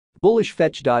Bullish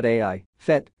fetch.ai,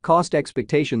 FET, cost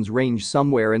expectations range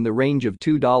somewhere in the range of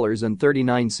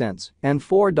 $2.39 and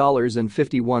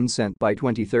 $4.51 by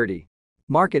 2030.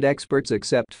 Market experts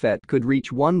accept FET could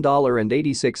reach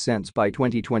 $1.86 by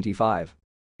 2025.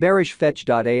 Bearish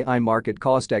fetch.ai market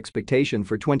cost expectation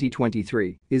for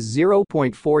 2023 is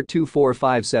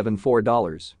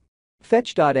 $0.424574.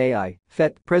 Fetch.ai,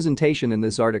 FET presentation. In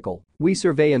this article, we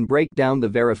survey and break down the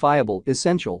verifiable,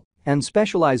 essential, and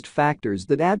specialized factors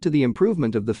that add to the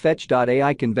improvement of the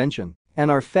fetch.ai convention, and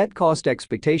our FET cost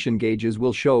expectation gauges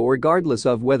will show regardless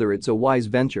of whether it's a wise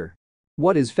venture.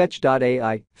 What is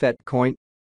fetch.ai, FET coin?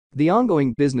 The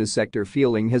ongoing business sector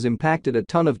feeling has impacted a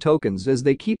ton of tokens as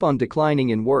they keep on declining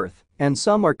in worth, and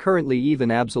some are currently even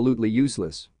absolutely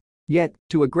useless. Yet,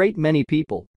 to a great many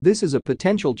people, this is a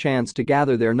potential chance to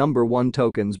gather their number one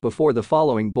tokens before the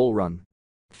following bull run.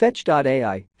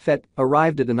 Fetch.ai, FET,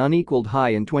 arrived at an unequaled high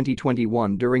in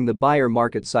 2021 during the buyer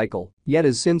market cycle, yet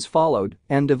has since followed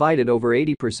and divided over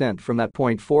 80% from that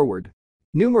point forward.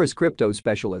 Numerous crypto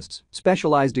specialists,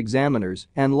 specialized examiners,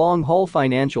 and long-haul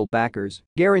financial backers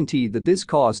guarantee that this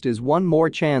cost is one more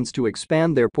chance to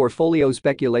expand their portfolio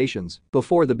speculations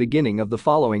before the beginning of the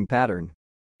following pattern.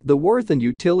 The worth and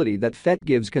utility that FET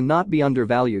gives cannot be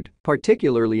undervalued,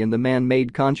 particularly in the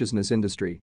man-made consciousness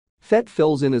industry. FET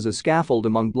fills in as a scaffold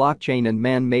among blockchain and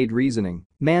man-made reasoning,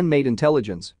 man-made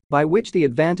intelligence, by which the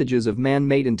advantages of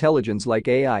man-made intelligence like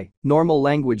AI, normal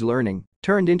language learning,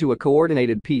 turned into a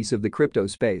coordinated piece of the crypto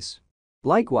space.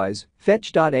 Likewise,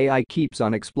 fetch.ai keeps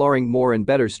on exploring more and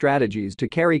better strategies to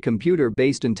carry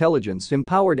computer-based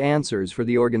intelligence-empowered answers for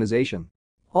the organization.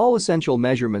 All essential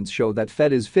measurements show that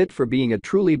FET is fit for being a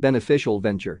truly beneficial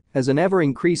venture as an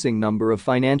ever-increasing number of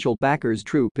financial backers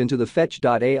troop into the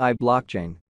fetch.ai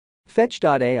blockchain.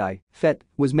 Fetch.ai, FET,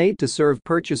 was made to serve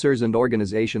purchasers and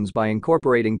organizations by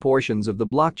incorporating portions of the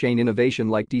blockchain innovation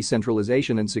like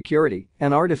decentralization and security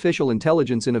and artificial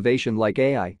intelligence innovation like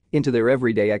AI into their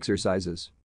everyday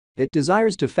exercises. It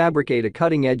desires to fabricate a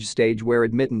cutting-edge stage where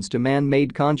admittance to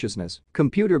man-made consciousness,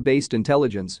 computer-based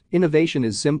intelligence, innovation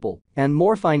is simple, and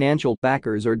more financial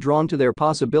backers are drawn to their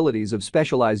possibilities of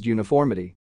specialized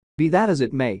uniformity. Be that as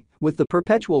it may, with the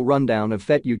perpetual rundown of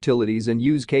FET utilities and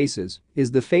use cases, is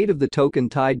the fate of the token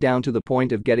tied down to the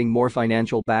point of getting more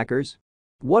financial backers?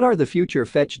 What are the future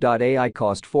fetch.ai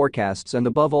cost forecasts, and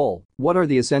above all, what are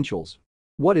the essentials?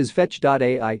 What is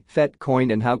fetch.ai, FET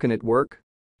coin, and how can it work?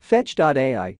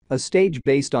 Fetch.ai, a stage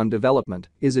based on development,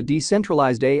 is a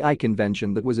decentralized AI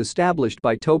convention that was established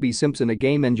by Toby Simpson, a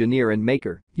game engineer and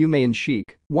maker, Humayun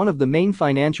Sheikh, one of the main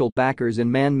financial backers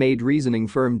in man-made reasoning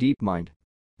firm DeepMind,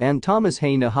 and Thomas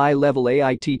Hain, a high-level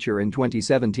AI teacher, in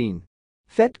 2017.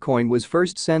 FetCoin was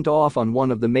first sent off on one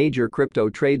of the major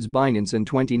crypto trades, Binance, in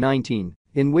 2019,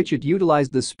 in which it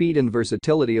utilized the speed and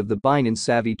versatility of the Binance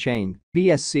Savvy chain,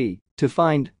 BSC, to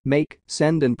find, make,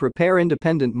 send and prepare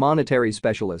independent monetary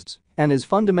specialists, and is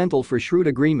fundamental for shrewd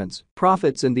agreements,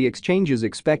 profits and the exchanges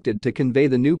expected to convey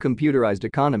the new computerized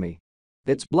economy.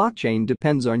 Its blockchain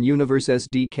depends on Universe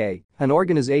SDK, an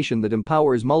organization that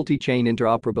empowers multi-chain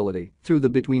interoperability through the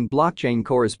Between Blockchain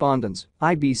Correspondence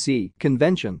 (IBC)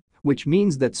 convention, which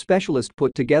means that specialist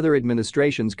put-together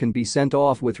administrations can be sent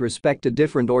off with respect to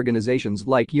different organizations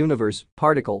like Universe,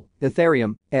 Particle,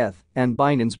 Ethereum, ETH, and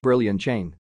Binance Brilliant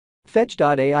Chain.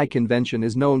 Fetch.ai convention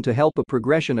is known to help a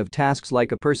progression of tasks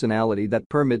like a personality that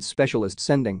permits specialist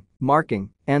sending, marking,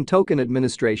 and token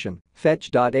administration.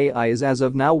 Fetch.ai is as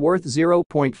of now worth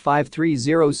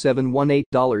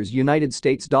 $0.530718 United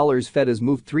States dollars. FET has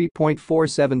moved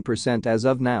 3.47% as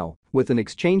of now, with an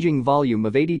exchanging volume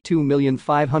of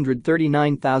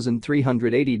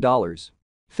 $82,539,380.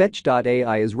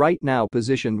 Fetch.ai is right now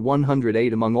positioned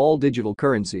 108 among all digital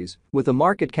currencies, with a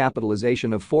market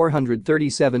capitalization of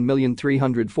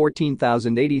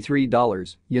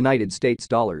 $437,314,083 United States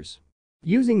dollars.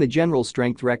 Using the general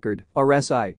strength record,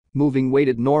 RSI, moving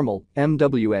weighted normal,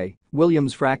 MWA,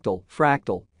 Williams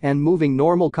fractal, and moving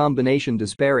normal combination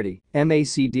disparity,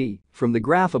 MACD, from the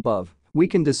graph above, we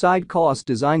can decide cost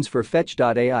designs for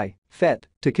Fetch.ai, FET,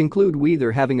 to conclude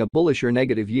whether having a bullish or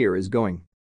negative year is going.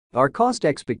 Our cost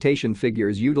expectation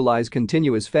figures utilize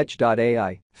continuous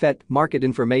Fetch.ai, FET, market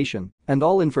information, and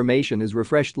all information is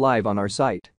refreshed live on our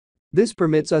site. This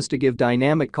permits us to give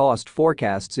dynamic cost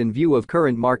forecasts in view of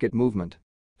current market movement.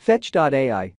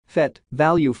 Fetch.ai, FET,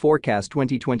 value forecast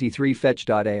 2023.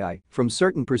 Fetch.ai, from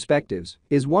certain perspectives,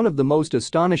 is one of the most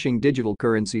astonishing digital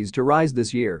currencies to rise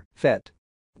this year. FET.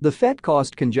 The FET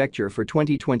cost conjecture for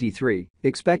 2023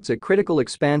 expects a critical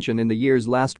expansion in the year's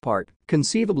last part,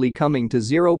 conceivably coming to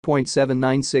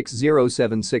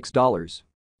 $0.796076.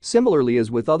 Similarly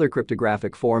as with other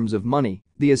cryptographic forms of money,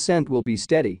 the ascent will be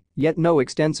steady, yet no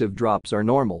extensive drops are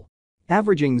normal.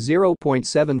 Averaging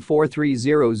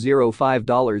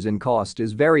 $0.743005 in cost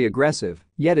is very aggressive,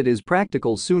 yet it is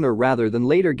practical sooner rather than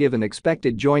later given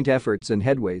expected joint efforts and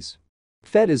headways.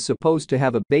 Fed is supposed to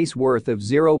have a base worth of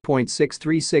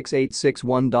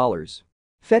 $0.636861.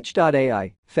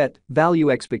 Fetch.ai, FET,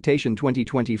 Value Expectation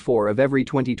 2024 of every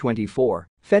 2024,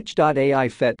 Fetch.ai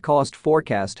FET cost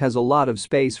forecast has a lot of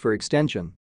space for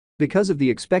extension. Because of the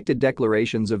expected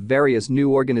declarations of various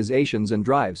new organizations and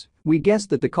drives, we guess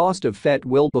that the cost of FET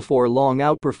will before long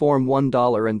outperform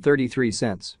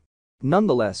 $1.33.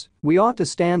 Nonetheless, we ought to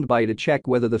stand by to check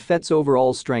whether the FET's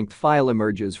overall strength file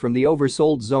emerges from the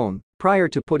oversold zone prior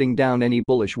to putting down any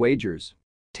bullish wagers.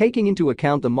 Taking into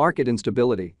account the market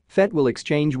instability, FET will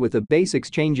exchange with a base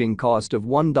exchanging cost of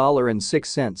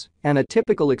 $1.06 and a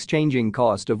typical exchanging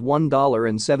cost of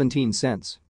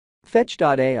 $1.17.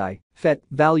 Fetch.ai, FET,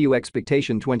 Value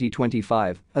Expectation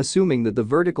 2025, assuming that the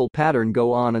vertical pattern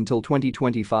go on until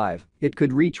 2025, it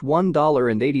could reach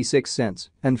 $1.86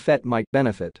 and FET might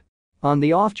benefit. On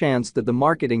the off chance that the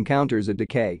market encounters a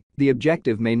decay, the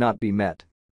objective may not be met.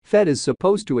 FET is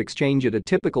supposed to exchange at a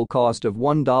typical cost of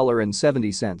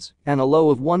 $1.70 and a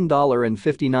low of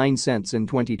 $1.59 in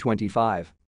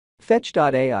 2025.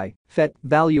 Fetch.ai, FET,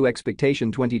 Value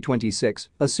Expectation 2026,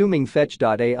 assuming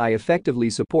Fetch.ai effectively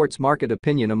supports market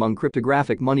opinion among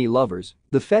cryptographic money lovers,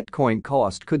 the FET coin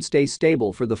cost could stay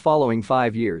stable for the following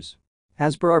 5 years.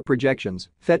 As per our projections,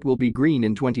 FET will be green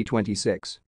in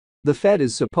 2026. The FET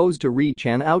is supposed to reach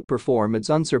and outperform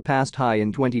its unsurpassed high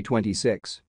in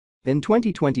 2026. In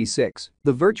 2026,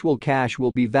 the virtual cash will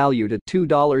be valued at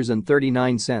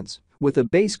 $2.39, with a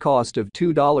base cost of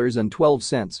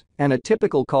 $2.12 and a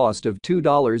typical cost of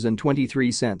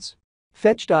 $2.23.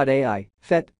 Fetch.ai,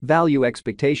 FET, Value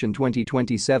Expectation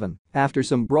 2027, after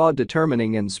some broad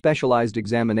determining and specialized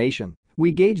examination,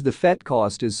 we gauge the FET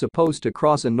cost is supposed to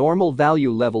cross a normal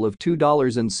value level of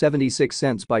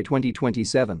 $2.76 by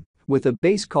 2027, with a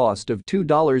base cost of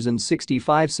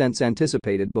 $2.65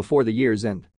 anticipated before the year's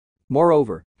end.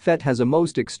 Moreover, FET has a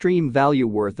most extreme value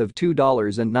worth of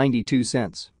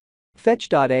 $2.92.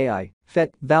 Fetch.ai,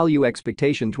 FET, Value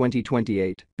Expectation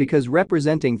 2028, because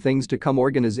representing things to come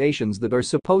organizations that are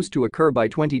supposed to occur by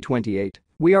 2028,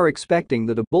 we are expecting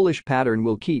that a bullish pattern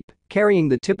will keep carrying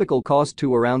the typical cost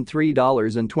to around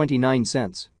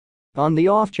 $3.29. On the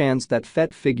off chance that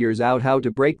FET figures out how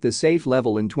to break the safe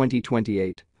level in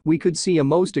 2028, we could see a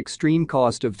most extreme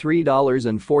cost of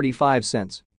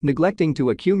 $3.45. Neglecting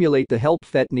to accumulate the help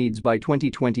FET needs by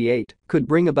 2028 could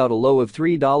bring about a low of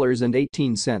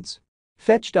 $3.18.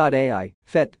 Fetch.ai,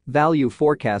 FET, Value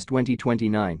Forecast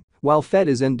 2029, while FET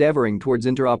is endeavoring towards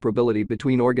interoperability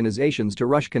between organizations to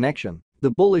rush connection,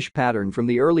 the bullish pattern from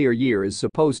the earlier year is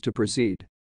supposed to proceed.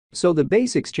 So the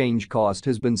base exchange cost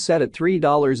has been set at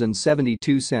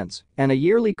 $3.72 and a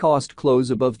yearly cost close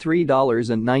above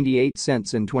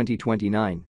 $3.98 in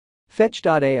 2029.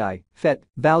 Fetch.ai, FET,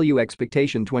 Value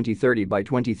Expectation 2030 by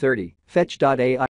 2030, Fetch.ai